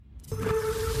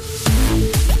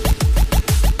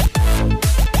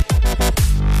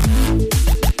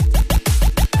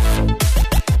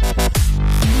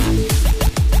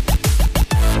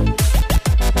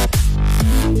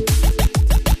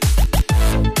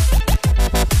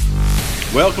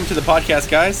Welcome to the podcast,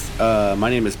 guys. My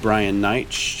name is Brian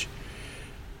Knight.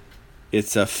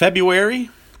 It's February.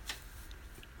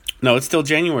 No, it's still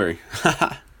January.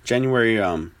 January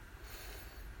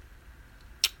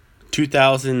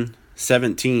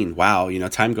 2017. Wow,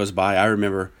 time goes by. I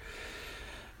remember,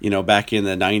 back in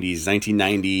the 90s,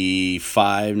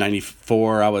 1995,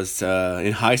 94, I was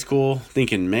in high school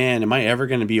thinking, man, am I ever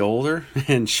going to be older?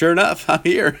 And sure enough, I'm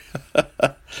here.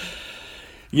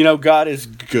 God is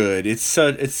good. It's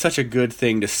such a good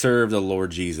thing to serve the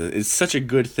Lord Jesus. It's such a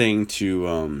good thing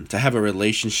to have a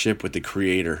relationship with the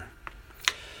Creator,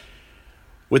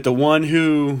 with the one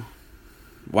who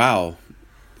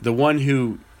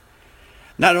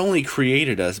not only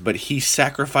created us, but He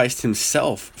sacrificed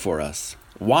Himself for us.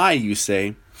 Why, you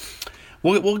say?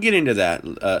 We'll get into that.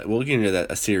 We'll get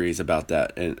into a series about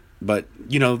that. But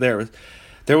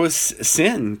there was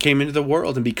sin came into the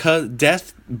world, and because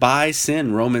death by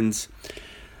sin,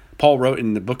 Paul wrote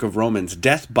in the book of Romans,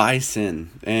 death by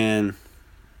sin. And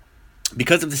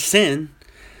because of the sin,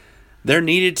 there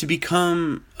needed to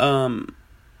become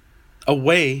a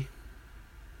way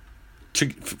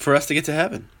for us to get to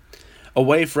heaven, a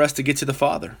way for us to get to the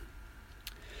Father.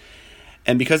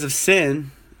 And because of sin,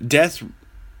 death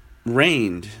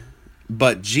reigned,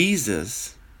 but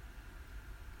Jesus...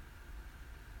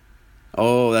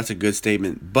 Oh, that's a good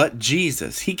statement. But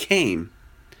Jesus, He came.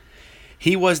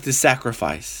 He was the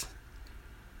sacrifice.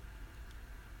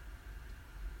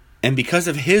 And because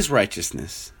of His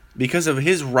righteousness, because of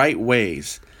His right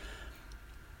ways,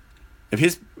 of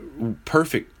His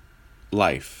perfect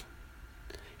life,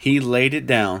 He laid it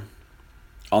down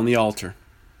on the altar.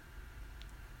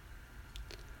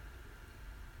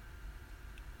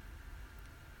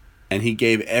 And He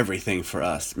gave everything for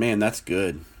us. Man, that's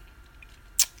good.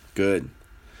 Good.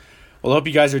 Well, I hope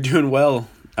you guys are doing well.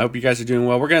 We're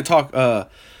going to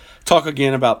talk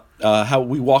again about how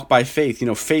we walk by faith.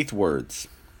 Faith words.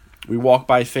 We walk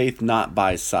by faith, not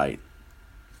by sight.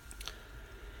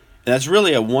 And that's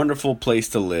really a wonderful place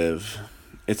to live.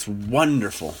 It's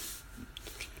wonderful.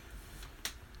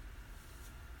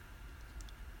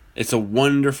 It's a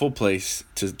wonderful place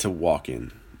to walk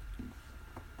in.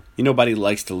 Nobody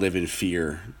likes to live in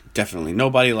fear. Definitely.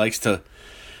 Nobody likes to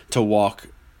walk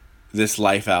this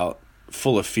life out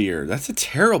full of fear. That's a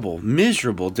terrible,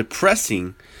 miserable,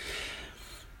 depressing,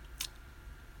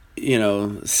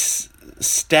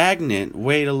 stagnant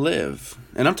way to live.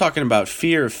 And I'm talking about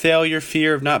fear of failure,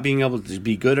 fear of not being able to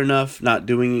be good enough,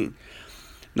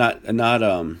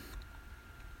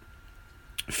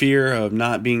 fear of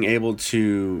not being able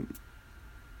to,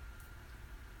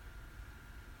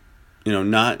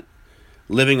 not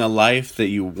living a life that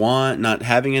you want, not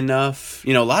having enough.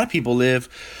 A lot of people live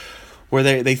where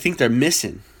they think they're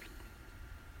missing.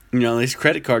 These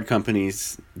credit card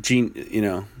companies,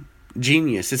 genius.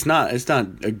 It's not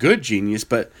a good genius,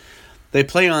 but they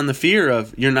play on the fear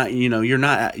of you don't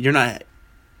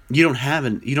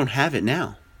have it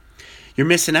now. You're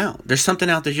missing out. There's something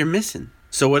out there you're missing.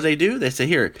 So what do? They say,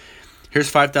 here's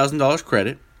 $5,000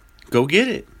 credit. Go get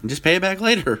it and just pay it back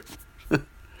later. And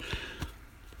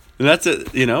that's it,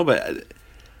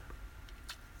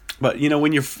 But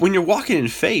when you're walking in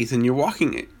faith and you're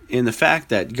walking in the fact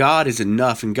that God is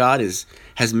enough and God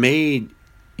has made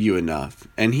you enough,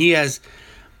 and He has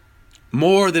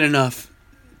more than enough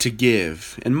to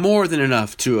give, and more than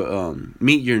enough to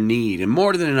meet your need, and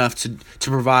more than enough to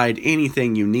provide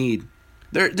anything you need,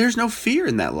 there's no fear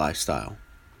in that lifestyle.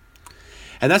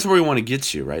 And that's where we want to get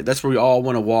to, right? That's where we all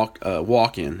want to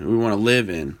walk in. We want to live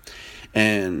in,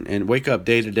 and wake up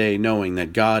day to day knowing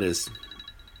that God is.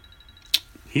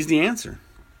 He's the answer.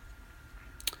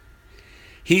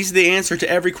 He's the answer to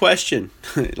every question.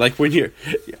 like when you're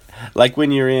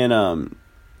in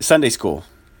Sunday school,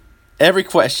 every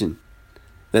question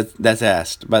that's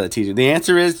asked by the teacher, the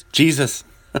answer is Jesus.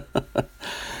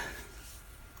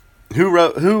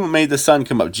 Who made the sun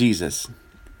come up? Jesus.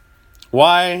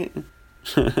 Why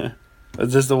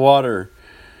does the water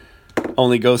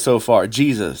only go so far?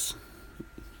 Jesus.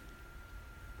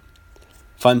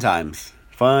 Fun times.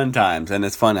 And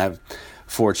it's fun to have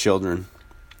 4 children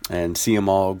and see them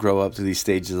all grow up through these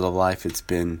stages of life. It's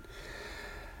been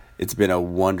a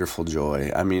wonderful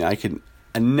joy. I mean, I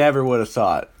never would have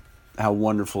thought how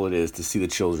wonderful it is to see the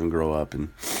children grow up and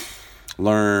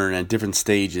learn at different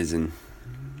stages, and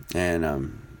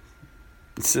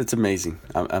it's amazing.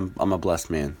 I'm a blessed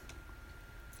man.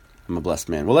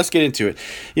 Well, let's get into it.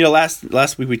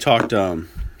 Last week we talked our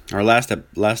last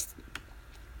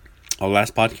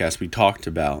podcast, we talked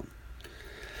about,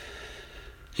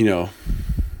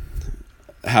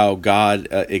 how God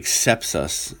accepts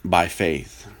us by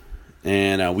faith.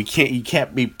 And you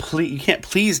can't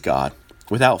please God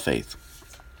without faith.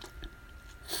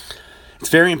 It's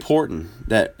very important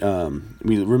that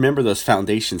we remember those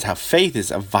foundations, how faith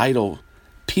is a vital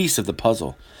piece of the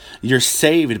puzzle. You're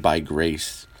saved by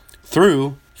grace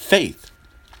through faith,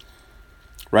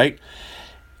 right?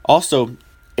 Also,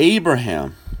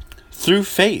 Abraham, through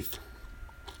faith,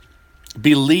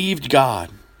 believed God,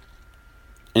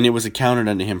 and it was accounted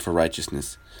unto him for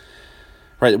righteousness.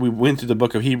 Right? We went through the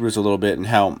book of Hebrews a little bit, and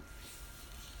how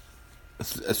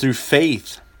through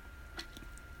faith,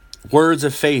 words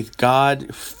of faith,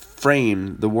 God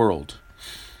framed the world.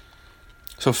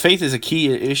 So faith is a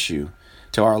key issue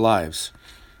to our lives,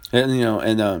 and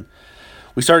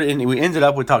we ended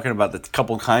up with talking about the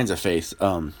couple kinds of faith.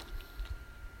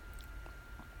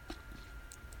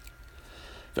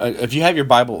 If you have your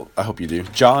Bible, I hope you do.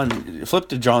 Flip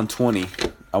to John 20.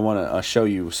 I want to show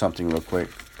you something real quick.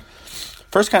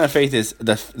 First kind of faith is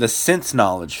the sense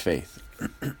knowledge faith.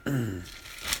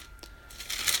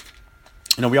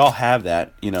 We all have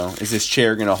that. Is this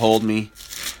chair going to hold me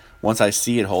once I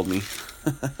see it hold me?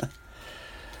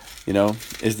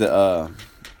 Is the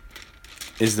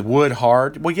wood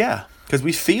hard? Well, yeah, because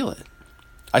we feel it.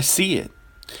 I see it.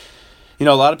 A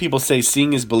lot of people say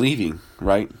seeing is believing,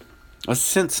 right? That's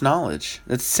sense knowledge.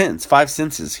 That's sense. 5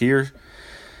 senses: hear,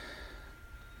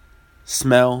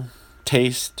 smell,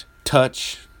 taste,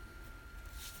 touch.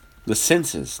 The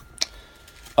senses.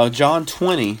 John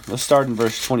 20, let's start in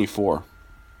verse 24.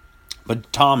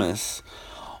 But Thomas,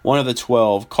 one of the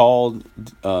 12, called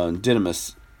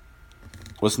Didymus,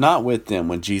 was not with them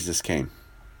when Jesus came.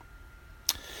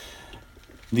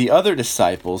 The other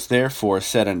disciples therefore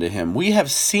said unto him, We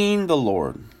have seen the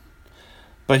Lord.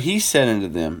 But he said unto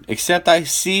them, Except I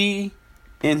see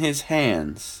in his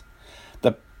hands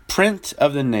the print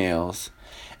of the nails,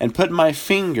 and put my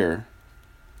finger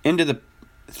into the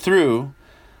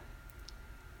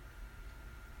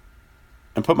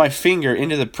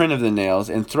print of the nails,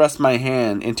 and thrust my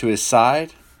hand into his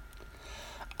side,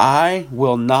 I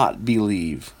will not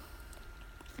believe.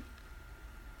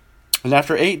 And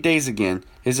after 8 days again,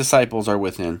 his disciples are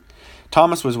with him.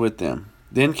 Thomas was with them.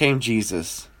 Then came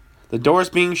Jesus, the doors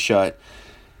being shut,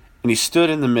 and he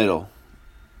stood in the middle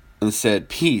and said,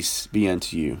 Peace be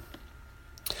unto you.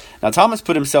 Now Thomas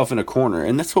put himself in a corner,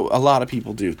 and that's what a lot of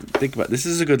people do. Think about it. This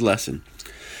is a good lesson.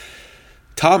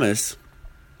 Thomas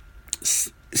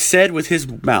said with his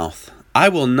mouth, I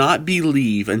will not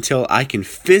believe until I can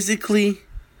physically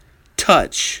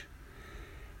touch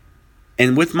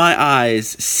and with my eyes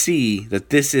see that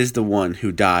this is the one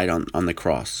who died on the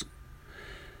cross.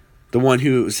 The one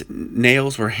whose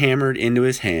nails were hammered into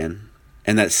his hand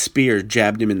and that spear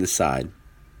jabbed him in the side.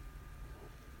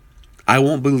 I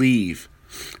won't believe.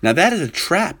 Now that is a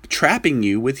trap, trapping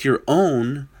you with your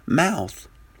own mouth.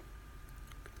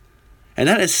 And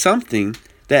that is something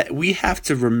that we have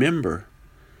to remember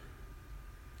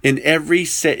in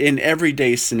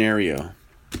everyday scenario.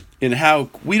 In how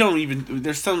we don't even,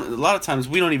 a lot of times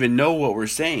we don't even know what we're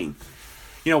saying.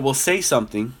 We'll say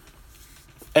something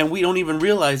and we don't even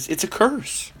realize it's a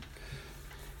curse.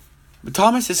 But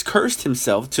Thomas has cursed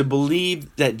himself to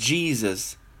believe that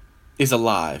Jesus is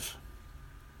alive.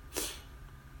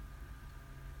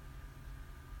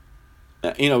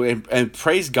 And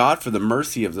praise God for the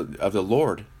mercy of the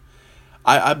Lord.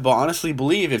 I honestly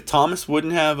believe if Thomas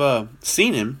wouldn't have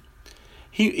seen him,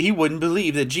 he wouldn't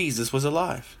believe that Jesus was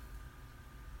alive.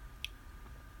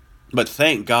 But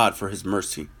thank God for his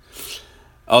mercy.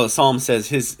 The psalm says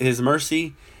his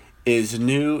mercy is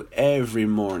new every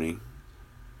morning.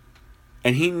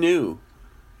 And he knew.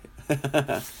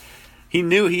 He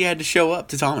knew he had to show up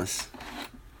to Thomas.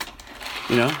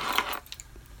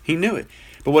 He knew it.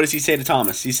 But what does he say to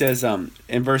Thomas? He says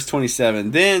in verse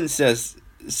 27, Then Jesus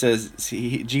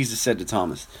said to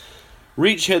Thomas,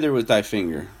 Reach hither with thy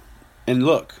finger, and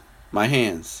look, my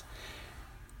hands.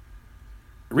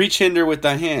 Reach hither with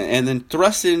thy hand, and then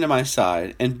thrust it into my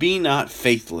side, and be not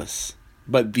faithless,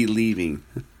 but believing.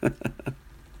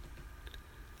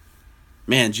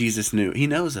 Man, Jesus knew. He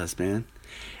knows us, man.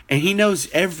 And he knows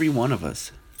every one of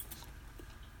us.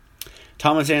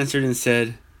 Thomas answered and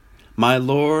said, My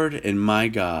Lord and my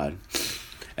God.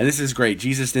 And this is great.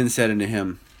 Jesus then said unto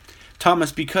him,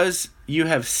 Thomas, because you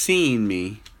have seen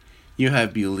me, you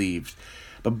have believed.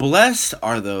 But blessed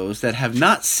are those that have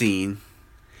not seen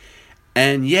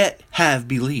and yet have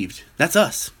believed. That's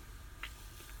us.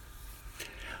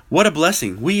 What a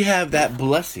blessing. We have that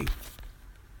blessing.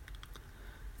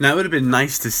 Now, it would have been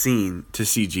nice to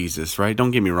see Jesus, right?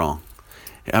 Don't get me wrong.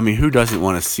 I mean, who doesn't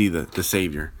want to see the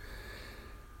Savior?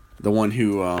 The one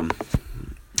who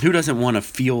Who doesn't want to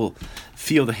feel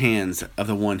the hands of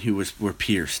the one who were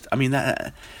pierced? I mean,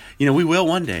 that, we will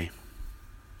one day.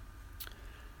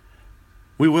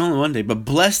 We will one day. But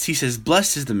blessed, he says,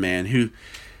 blessed is the man who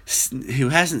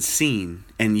hasn't seen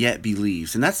and yet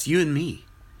believes. And that's you and me.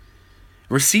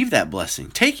 Receive that blessing.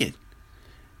 Take it.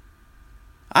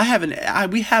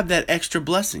 We have that extra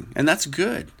blessing, and that's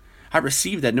good. I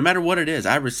receive that no matter what it is.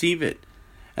 I receive it,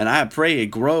 and I pray it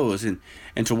grows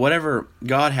into whatever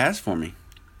God has for me.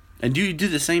 And you do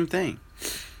the same thing.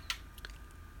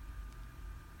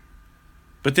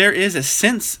 But there is a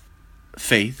sense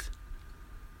faith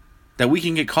that we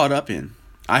can get caught up in.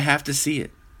 I have to see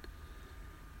it.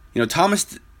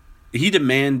 Thomas, he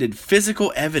demanded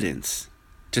physical evidence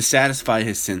to satisfy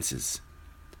his senses.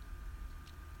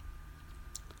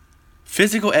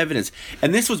 Physical evidence.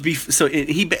 And this was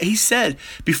he said,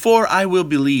 before I will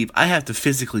believe, I have to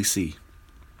physically see.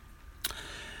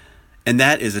 And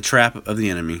that is a trap of the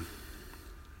enemy.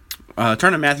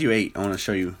 Turn to Matthew 8. I want to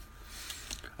show you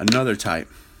another type.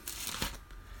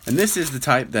 And this is the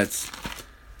type that's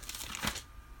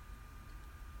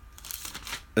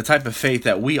the type of faith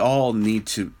that we all need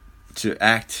to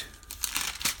act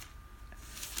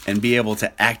and be able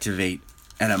to activate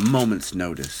at a moment's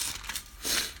notice.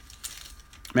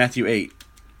 Matthew 8.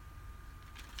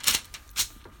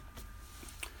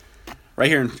 Right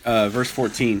here in verse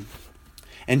 14.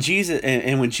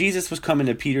 And when Jesus was coming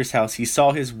to Peter's house, he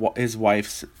saw his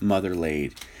wife's mother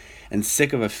laid and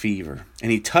sick of a fever.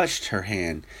 And he touched her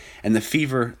hand, and the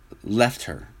fever left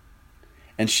her.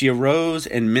 And she arose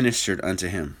and ministered unto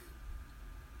him.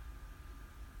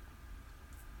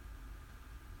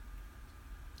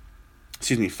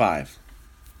 Excuse me, 5.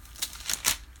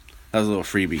 That was a little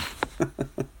freebie.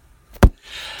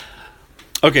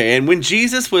 Okay, and when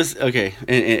Jesus was, Matthew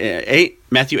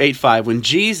 8:5, when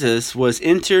Jesus was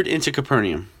entered into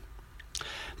Capernaum,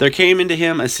 there came into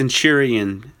him a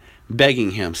centurion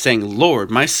begging him, saying, Lord,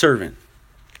 my servant.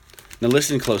 Now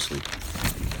listen closely.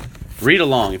 Read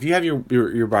along. If you have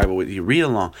your Bible with you, read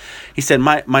along. He said,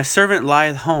 my servant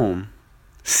lieth home,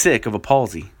 sick of a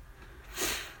palsy,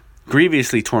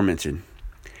 grievously tormented.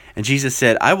 And Jesus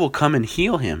said, I will come and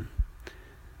heal him.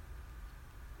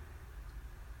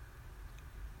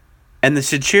 And the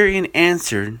centurion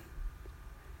answered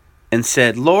and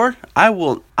said, Lord,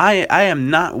 I am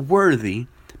not worthy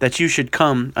that you should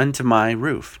come unto my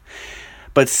roof.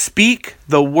 But speak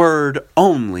the word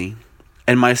only,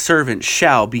 and my servant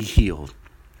shall be healed.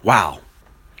 Wow.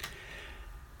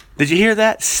 Did you hear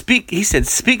that? He said,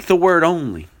 speak the word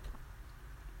only.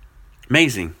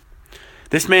 Amazing.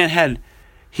 This man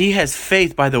has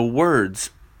faith by the words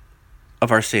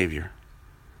of our Savior.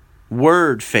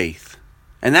 Word faith.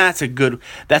 And that's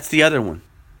the other one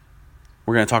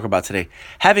we're going to talk about today.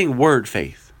 Having word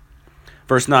faith.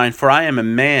 Verse 9, for I am a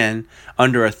man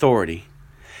under authority,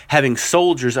 having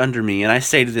soldiers under me. And I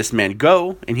say to this man,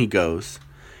 go, and he goes.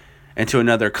 And to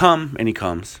another, come, and he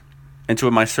comes. And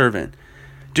to my servant,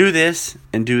 do this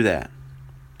and do that.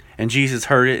 And Jesus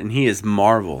heard it, and he is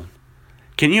marveled.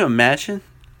 Can you imagine?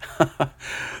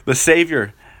 The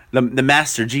Savior, the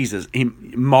Master Jesus, he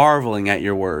marveling at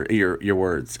your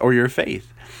words or your faith.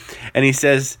 And he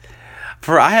says,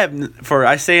 For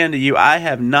I say unto you, I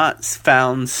have not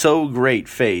found so great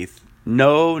faith,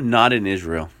 no, not in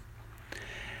Israel.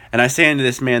 And I say unto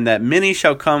this man that many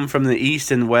shall come from the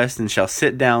east and west and shall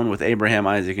sit down with Abraham,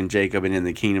 Isaac, and Jacob in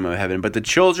the kingdom of heaven. But the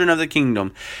children of the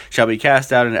kingdom shall be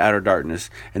cast out into outer darkness,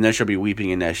 and there shall be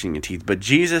weeping and gnashing of teeth. But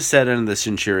Jesus said unto the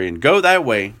centurion, go thy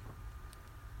way,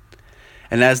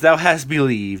 and as thou hast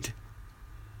believed,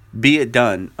 be it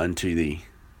done unto thee.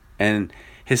 And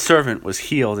his servant was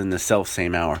healed in the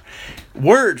selfsame hour.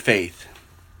 Word faith.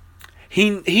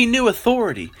 He knew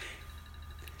authority.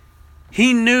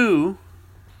 He knew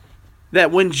that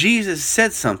when Jesus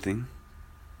said something,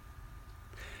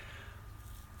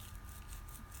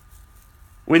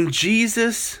 when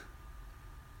Jesus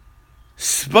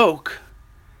spoke,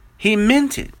 he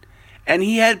meant it. And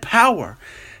he had power.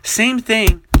 Same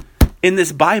thing in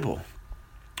this Bible.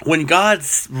 When God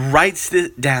writes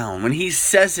it down, when he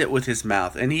says it with his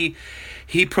mouth, and he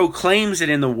proclaims it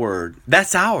in the word,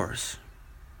 that's ours.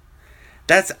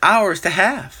 That's ours to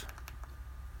have.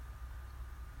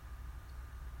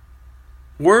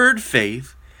 Word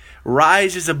faith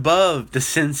rises above the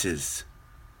senses.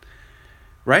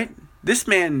 Right? This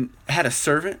man had a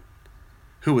servant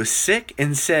who was sick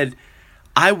and said,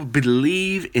 I will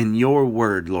believe in your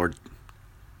word, Lord.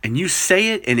 And you say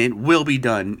it and it will be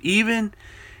done. Even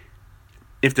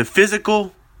if the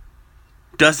physical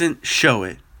doesn't show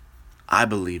it, I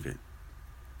believe it.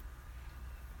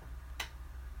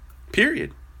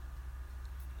 Period.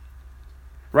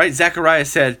 Right? Zechariah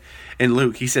said in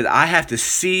Luke, he said, I have to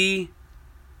see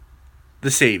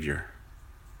the Savior.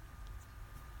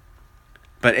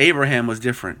 But Abraham was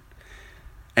different.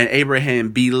 And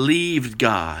Abraham believed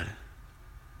God.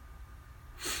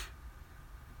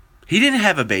 He didn't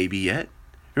have a baby yet.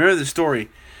 Remember the story.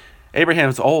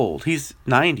 Abraham's old. He's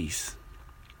 90s.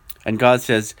 And God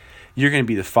says, you're going to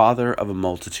be the father of a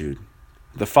multitude.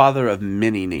 The father of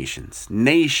many nations.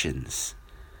 Nations.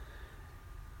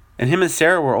 And him and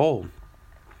Sarah were old.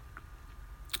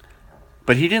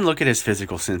 But he didn't look at his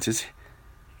physical senses.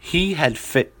 He had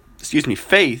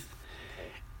faith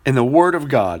in the Word of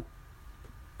God.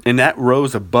 And that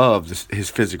rose above his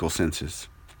physical senses.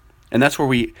 And that's where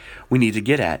we need to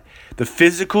get at. The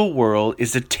physical world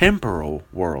is a temporal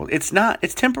world. It's not.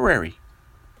 It's temporary.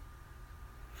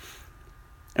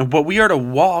 And what we are to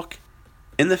walk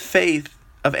in the faith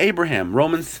of Abraham.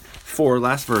 Romans 4,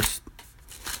 last verse.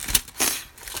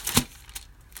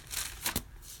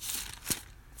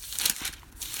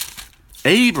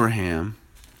 Abraham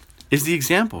is the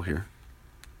example here.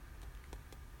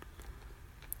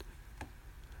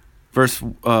 Verse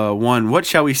 1, what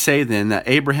shall we say then that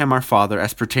Abraham our father,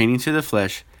 as pertaining to the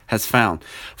flesh, has found?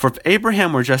 For if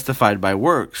Abraham were justified by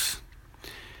works,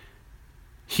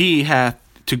 he hath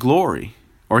to glory,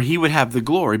 or he would have the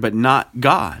glory, but not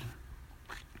God.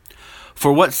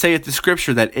 For what saith the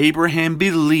scripture, that Abraham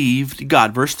believed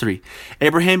God? Verse 3,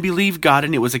 Abraham believed God,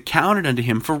 and it was accounted unto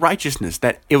him for righteousness.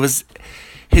 That it was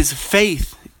his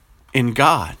faith in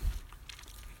God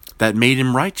that made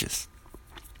him righteous.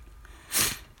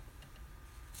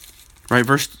 Right,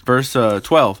 verse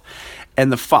 12.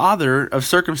 And the father of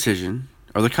circumcision,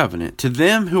 or the covenant, to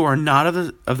them who are not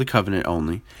of the covenant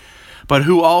only, but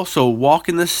who also walk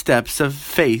in the steps of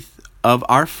faith of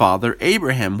our father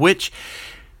Abraham, which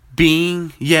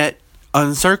being yet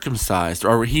uncircumcised,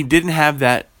 or he didn't have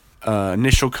that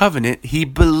initial covenant, he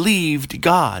believed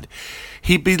God.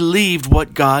 He believed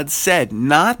what God said.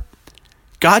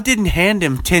 God didn't hand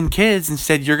him 10 kids and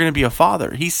said, you're going to be a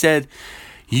father. He said,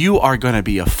 you are going to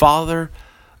be a father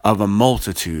of a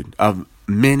multitude of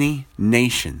many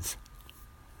nations.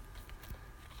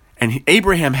 And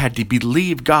Abraham had to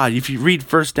believe God. If you read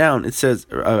further down, it says,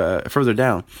 further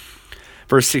down,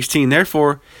 verse 16,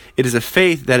 therefore it is a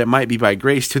faith that it might be by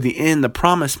grace, to the end the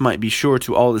promise might be sure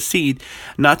to all the seed,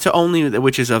 not to only that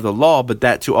which is of the law, but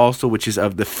that to also which is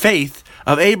of the faith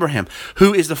of Abraham,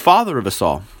 who is the father of us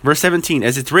all. Verse 17,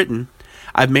 as it's written,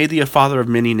 I've made thee a father of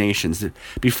many nations,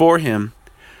 before him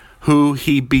who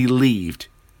he believed,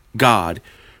 God,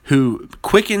 who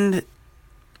quickeneth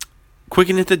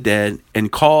the dead,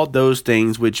 and called those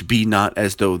things which be not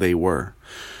as though they were.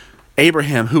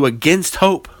 Abraham, who against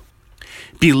hope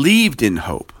believed in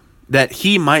hope, that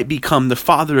he might become the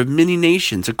father of many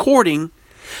nations, according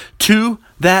to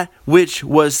that which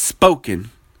was spoken,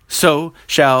 so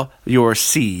shall your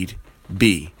seed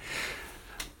be.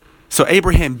 So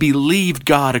Abraham believed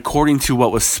God according to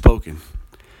what was spoken.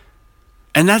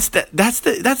 And that's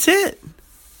it.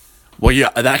 Well,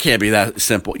 yeah, that can't be that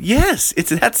simple. Yes,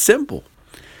 it's that simple.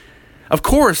 Of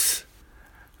course,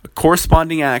 a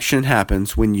corresponding action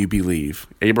happens when you believe.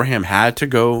 Abraham had to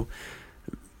go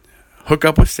hook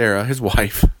up with Sarah, his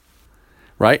wife,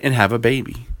 right, and have a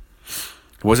baby.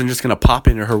 It wasn't just going to pop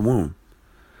into her womb.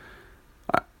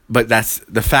 But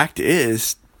the fact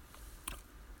is,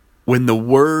 when the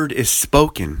word is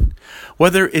spoken,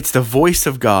 whether it's the voice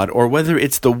of God or whether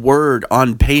it's the word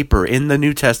on paper in the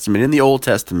New Testament, in the Old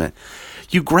Testament,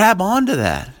 you grab onto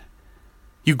that.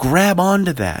 You grab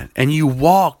onto that and you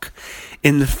walk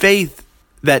in the faith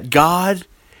that God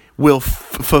will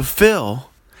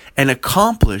fulfill and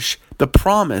accomplish the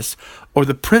promise or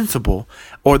the principle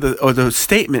or the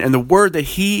statement and the word that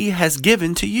he has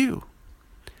given to you.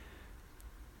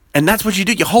 And that's what you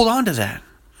do. You hold on to that.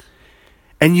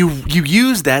 And you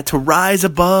use that to rise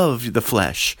above the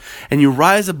flesh. And you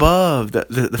rise above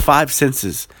the five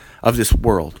senses of this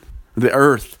world. The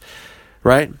earth.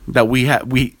 Right? That we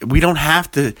don't have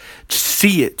to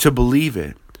see it to believe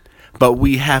it. But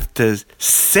we have to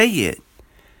say it,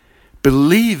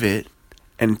 believe it,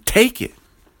 and take it.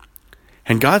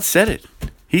 And God said it.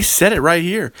 He said it right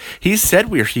here. He said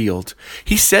we're healed.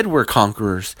 He said we're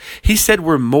conquerors. He said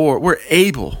we're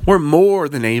able. We're more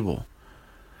than able.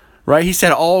 Right? He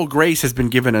said all grace has been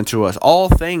given unto us. All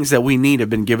things that we need have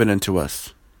been given unto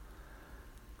us.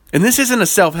 And this isn't a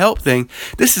self-help thing.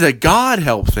 This is a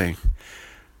God-help thing.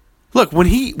 Look, when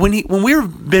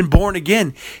we've been born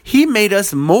again, he made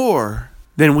us more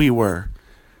than we were.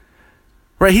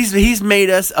 Right? He's made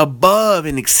us above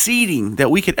and exceeding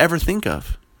that we could ever think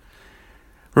of.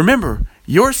 Remember,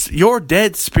 your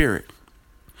dead spirit,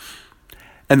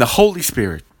 And the Holy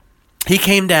Spirit, he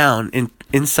came down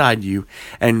inside you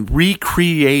and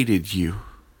recreated you.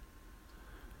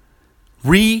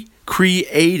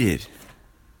 Recreated.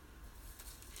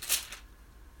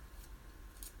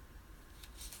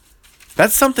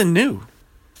 That's something new.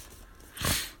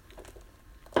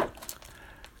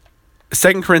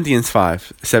 2 Corinthians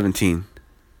 5:17.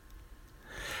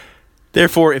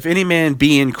 Therefore, if any man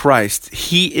be in Christ,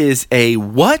 he is a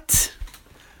what?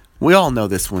 We all know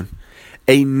this one.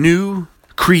 A new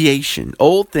creation.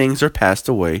 Old things are passed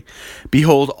away.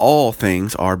 Behold, all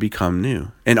things are become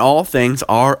new. And all things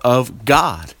are of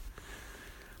God.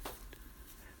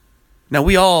 Now,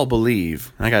 we all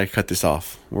believe, I got to cut this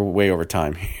off. We're way over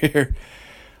time here.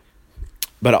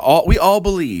 But we all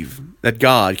believe that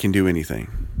God can do anything.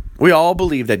 We all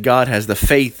believe that God has the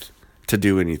faith to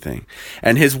do anything.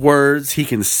 And his words, he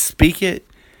can speak it.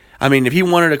 I mean, if he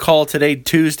wanted to call today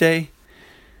Tuesday,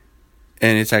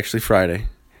 and it's actually Friday,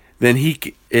 then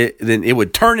it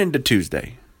would turn into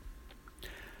Tuesday.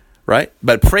 Right?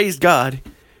 But praise God,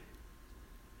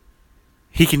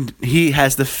 he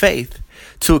has the faith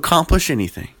to accomplish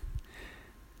anything.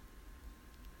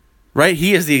 Right?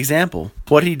 He is the example.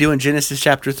 What did he do in Genesis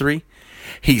chapter 3?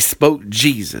 He spoke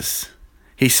Jesus.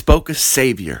 He spoke a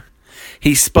Savior.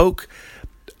 He spoke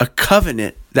a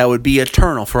covenant that would be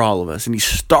eternal for all of us. And he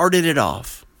started it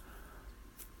off.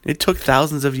 It took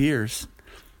thousands of years,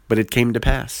 but it came to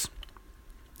pass.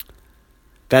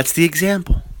 That's the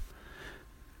example.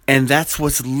 And that's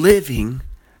what's living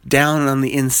down on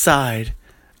the inside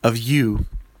of you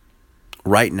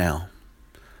right now.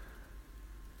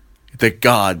 The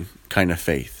God kind of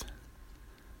faith.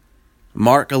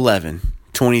 Mark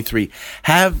 11:23.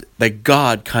 Have the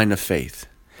God kind of faith.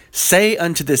 Say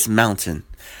unto this mountain,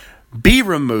 be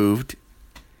removed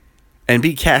and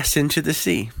be cast into the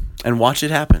sea, and watch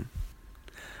it happen.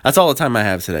 That's all the time I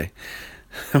have today.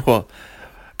 Well,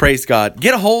 praise God.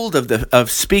 Get a hold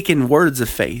of speaking words of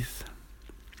faith,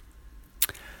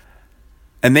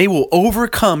 and they will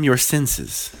overcome your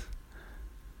senses.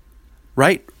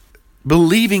 Right?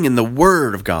 Believing in the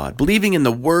Word of God, believing in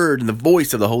the Word and the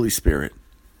voice of the Holy Spirit,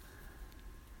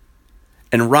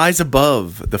 and rise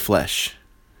above the flesh.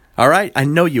 All right? I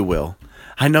know you will.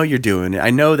 I know you're doing it. I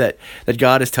know that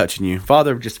God is touching you.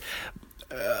 Father, just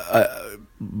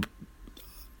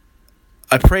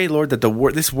I pray, Lord, that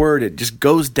this word, it just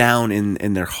goes down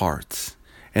in their hearts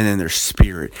and in their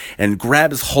spirit and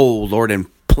grabs hold, Lord, and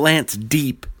plants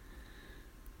deep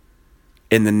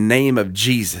in the name of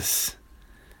Jesus.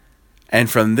 And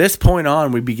from this point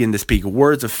on, we begin to speak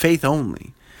words of faith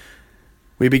only.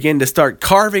 We begin to start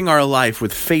carving our life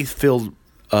with faith-filled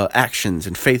actions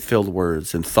and faith-filled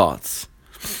words and thoughts.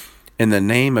 In the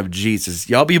name of Jesus.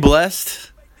 Y'all be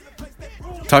blessed.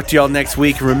 Talk to y'all next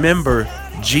week. Remember,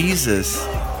 Jesus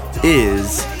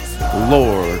is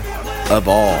Lord of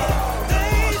all.